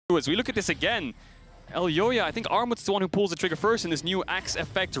As we look at this again, Elyoya, I think Armut's the one who pulls the trigger first in this new axe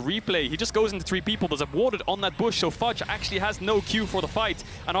effect replay. He just goes into 3 people, but is warded on that bush, so Fudge actually has no cue for the fight.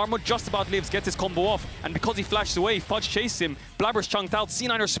 And Armut just about lives, gets his combo off, and because he flashes away, Fudge chases him. Blabber's chunked out,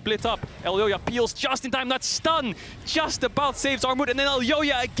 C9 are split up. Elyoya peels just in time, that stun just about saves Armut, and then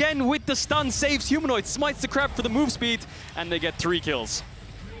Elyoya again with the stun saves Humanoid, smites the crab for the move speed, and they get 3 kills.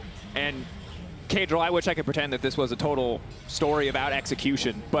 And Kadril, I wish I could pretend that this was a total story about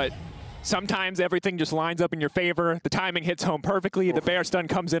execution, but sometimes everything just lines up in your favor. The timing hits home perfectly. The bear stun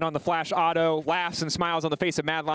comes in on the flash auto, laughs and smiles on the face of Mad Lion.